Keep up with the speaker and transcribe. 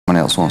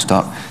else wants to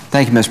talk.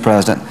 Thank you, Mr.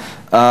 President.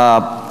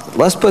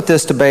 Let's put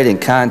this debate in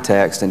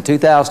context. In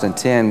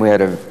 2010, we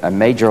had a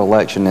major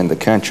election in the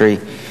country.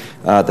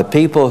 The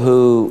people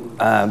who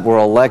were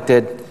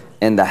elected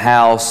in the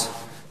House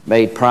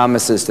made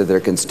promises to their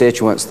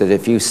constituents that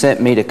if you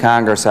sent me to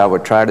Congress, I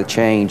would try to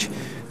change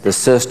the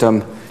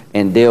system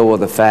and deal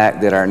with the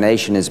fact that our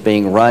nation is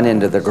being run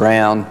into the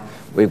ground.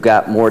 We've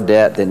got more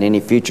debt than any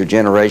future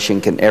generation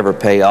can ever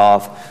pay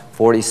off.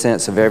 40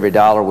 cents of every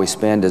dollar we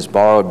spend is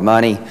borrowed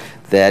money,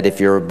 that if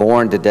you're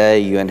born today,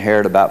 you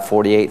inherit about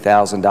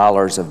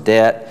 $48,000 of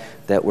debt,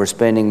 that we're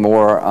spending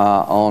more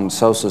on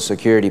Social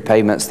Security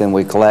payments than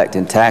we collect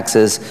in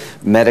taxes.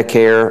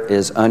 Medicare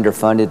is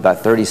underfunded by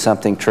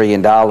 $30-something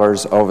trillion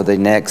over the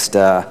next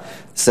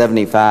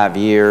 75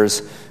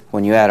 years.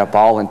 When you add up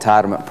all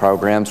entitlement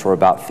programs, we're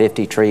about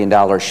 $50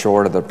 trillion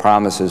short of the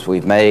promises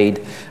we've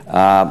made.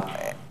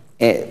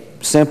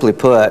 Simply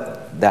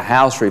put, the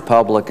House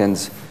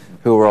Republicans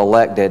who were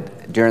elected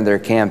during their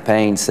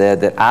campaign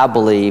said that I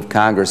believe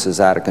Congress is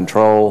out of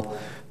control.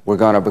 We're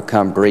going to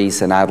become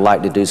Greece, and I'd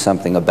like to do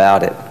something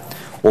about it.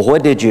 Well,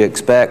 what did you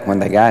expect when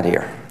they got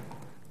here?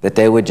 That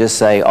they would just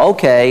say,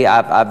 okay,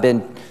 I've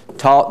been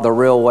taught the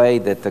real way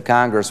that the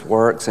Congress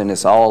works and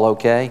it's all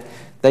okay?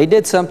 They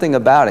did something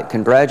about it.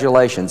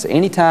 Congratulations.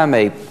 Anytime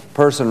a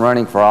person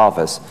running for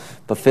office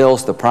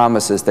fulfills the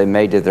promises they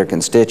made to their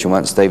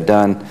constituents, they've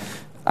done,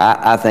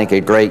 I think, a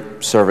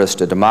great service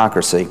to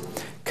democracy.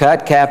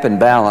 Cut, cap, and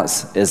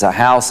balance is a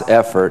House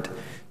effort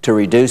to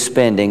reduce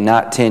spending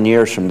not 10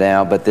 years from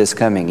now, but this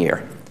coming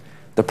year.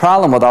 The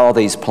problem with all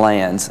these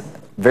plans,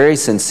 very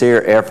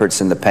sincere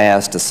efforts in the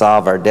past to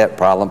solve our debt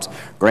problems,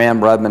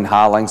 Graham, Rudman,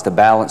 Hollings, the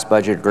balanced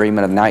budget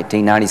agreement of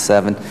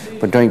 1997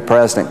 between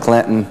President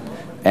Clinton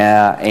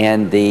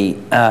and the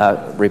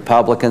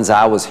Republicans.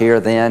 I was here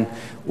then.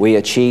 We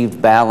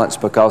achieved balance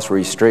because we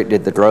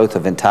restricted the growth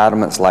of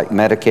entitlements like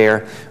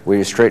Medicare. We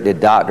restricted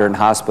doctor and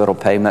hospital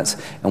payments,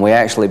 and we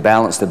actually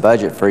balanced the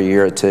budget for a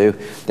year or two.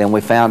 Then we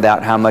found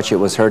out how much it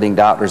was hurting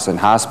doctors and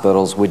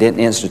hospitals. We didn't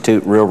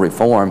institute real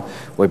reform.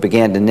 We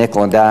began to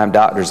nickel and dime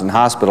doctors and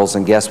hospitals,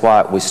 and guess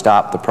what? We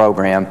stopped the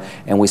program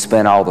and we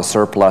spent all the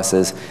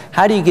surpluses.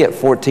 How do you get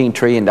 $14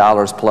 trillion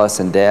plus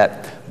in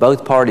debt?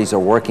 Both parties are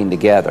working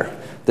together.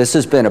 This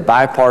has been a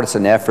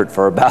bipartisan effort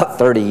for about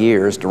 30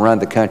 years to run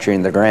the country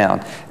in the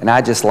ground, and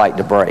I just like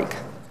to break.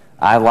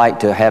 I like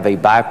to have a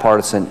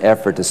bipartisan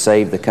effort to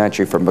save the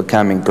country from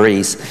becoming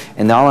Greece,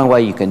 and the only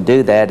way you can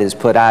do that is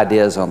put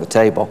ideas on the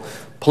table.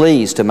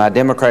 Please, to my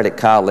Democratic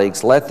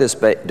colleagues, let this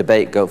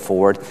debate go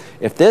forward.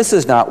 If this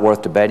is not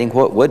worth debating,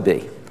 what would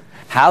be?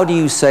 How do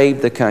you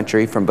save the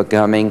country from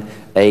becoming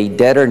a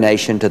debtor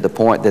nation to the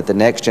point that the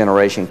next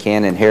generation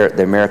can inherit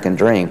the American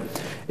dream?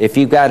 If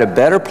you've got a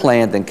better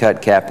plan than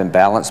cut, cap, and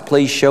balance,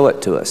 please show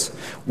it to us.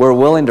 We're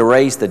willing to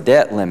raise the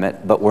debt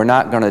limit, but we're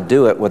not going to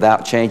do it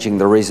without changing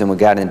the reason we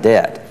got in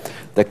debt.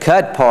 The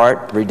cut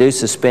part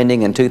reduces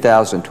spending in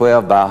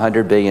 2012 by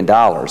 $100 billion.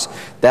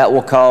 That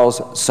will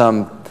cause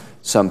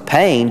some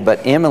pain,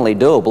 but eminently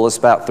doable. It's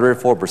about 3 or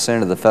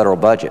 4% of the federal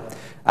budget.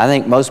 I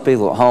think most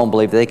people at home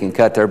believe they can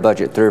cut their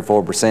budget 3 or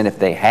 4%. If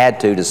they had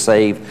to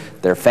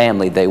save their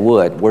family, they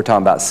would. We're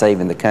talking about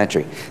saving the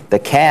country. The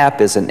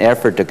cap is an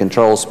effort to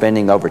control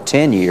spending over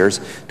 10 years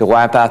to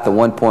wipe out the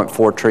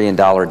 $1.4 trillion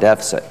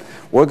deficit.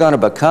 We're going to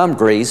become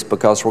Greece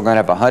because we're going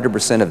to have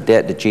 100% of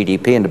debt to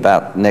GDP in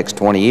about the next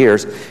 20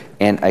 years,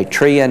 and a $1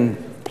 trillion+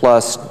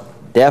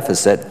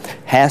 deficit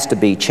has to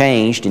be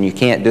changed, and you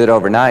can't do it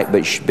overnight, but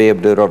you should be able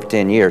to do it over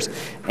 10 years.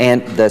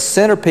 And the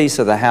centerpiece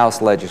of the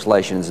House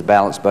legislation is the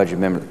balanced budget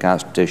amendment of the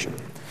Constitution.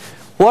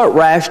 What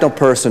rational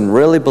person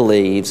really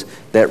believes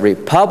that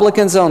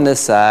Republicans on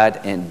this side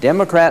and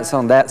Democrats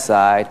on that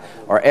side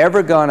are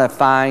ever going to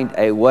find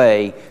a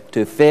way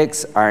to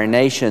fix our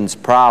nation's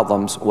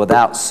problems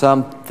without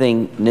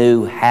something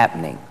new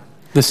happening?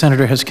 The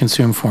senator has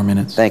consumed 4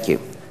 minutes. Thank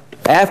you.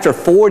 After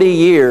 40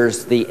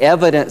 years, the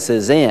evidence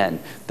is in.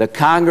 The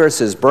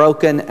Congress is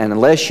broken, and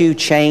unless you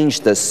change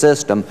the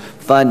system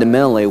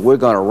fundamentally, we're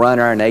going to run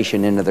our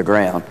nation into the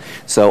ground.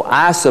 So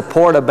I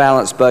support a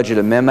balanced budget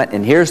amendment,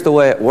 and here's the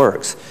way it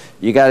works.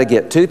 You got to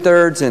get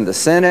 2/3 in the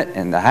Senate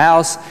and the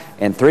House,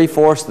 and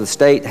 3/4 of the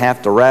state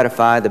have to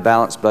ratify the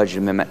balanced budget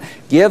amendment.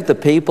 Give the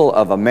people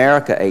of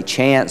America a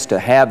chance to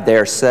have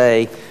their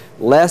say.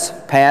 Let's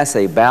pass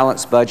a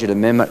balanced budget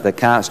amendment to the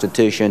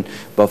Constitution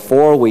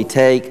before we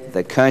take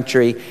the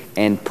country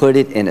and put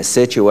it in a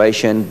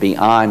situation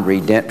beyond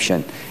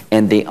redemption.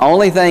 And the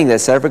only thing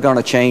that's ever going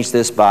to change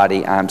this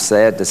body, I'm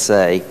sad to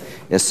say,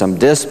 is some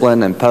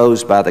discipline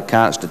imposed by the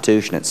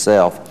Constitution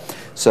itself.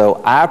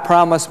 So I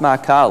promise my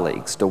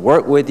colleagues to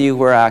work with you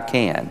where I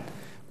can,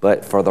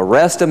 but for the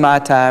rest of my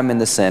time in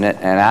the Senate,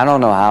 and I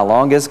don't know how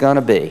long it's going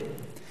to be,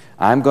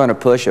 I'm going to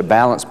push a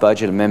balanced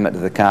budget amendment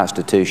to the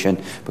Constitution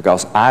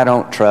because I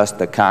don't trust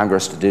the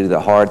Congress to do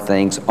the hard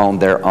things on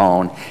their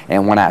own.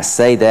 And when I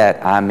say that,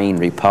 I mean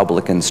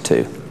Republicans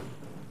too.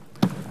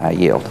 I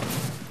yield.